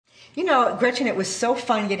You know, Gretchen, it was so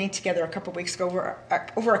fun getting together a couple weeks ago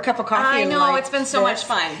over a cup of coffee. I know, it's been so much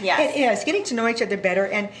fun. Yes. It is, getting to know each other better.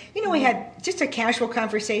 And, you know, we had just a casual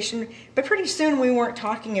conversation, but pretty soon we weren't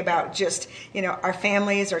talking about just, you know, our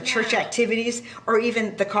families or church activities or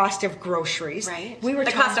even the cost of groceries. Right. We were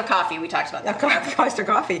the cost of coffee, we talked about that. The cost of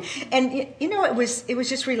coffee. And, you know, it was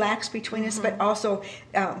just relaxed between us, but also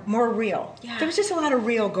more real. Yeah. There was just a lot of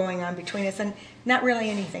real going on between us and not really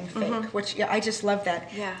anything fake, which I just love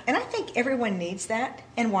that. Yeah. And I think everyone needs that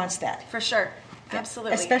and wants that. For sure.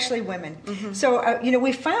 Absolutely. Especially women. So, you know,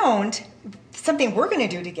 we found something we're going to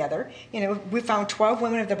do together. You know, we found 12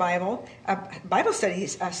 Women of the Bible, Bible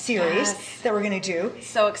studies series that we're going to do.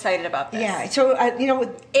 So excited about this. Yeah. So, you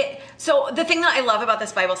know. So the thing that I love about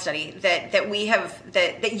this Bible study that we have,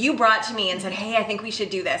 that you brought to me and said, hey, I think we should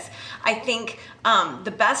do this. I think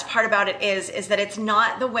the best part about it is that it's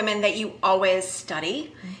not the women that you always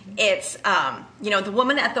study. It's, you know, the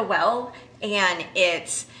woman at the well, and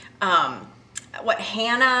it's,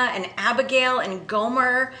 Hannah and Abigail and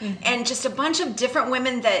Gomer and just a bunch of different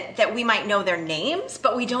women that we might know their names,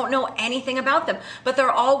 but we don't know anything about them. But they're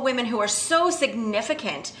all women who are so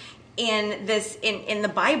significant in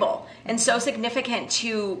the Bible and so significant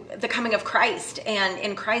to the coming of Christ and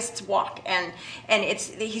in Christ's walk. And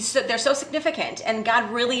they're so significant, and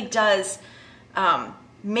God really does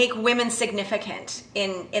make women significant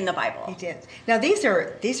in the Bible. He did. Now these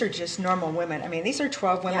are just normal women. I mean, these are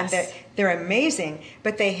 12 women that they're amazing,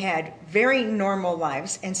 but they had very normal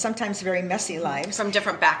lives and sometimes very messy lives. From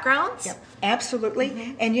different backgrounds? Yep,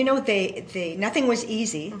 absolutely. And you know, they nothing was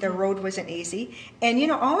easy. Their road wasn't easy. And you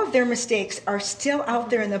know, all of their mistakes are still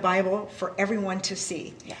out there in the Bible for everyone to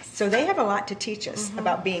see. Yes. So they have a lot to teach us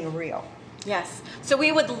about being real. Yes. So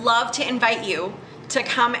we would love to invite you to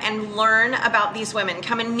come and learn about these women.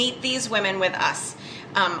 Come and meet these women with us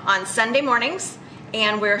on Sunday mornings.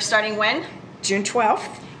 And we're starting when? June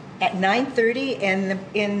 12th at 9:30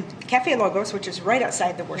 in Cafe Logos, which is right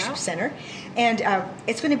outside the worship center. And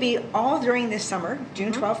it's going to be all during this summer,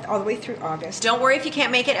 June 12th, all the way through August. Don't worry if you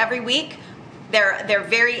can't make it every week. They're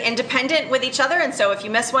very independent with each other, and so if you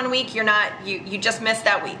miss one week, you just missed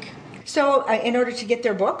that week. So in order to get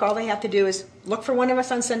their book, all they have to do is look for one of us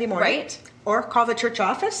on Sunday morning. Right. Or call the church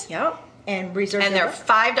office. Yep. And reserve And their they're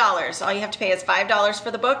book. $5. All you have to pay is $5 for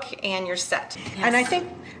the book, and you're set. Yes. And I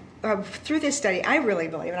think through this study, I really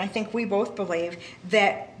believe, and I think we both believe,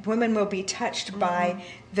 that women will be touched by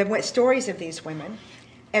the stories of these women,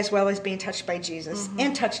 as well as being touched by Jesus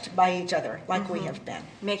and touched by each other, like we have been.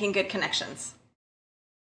 Making good connections.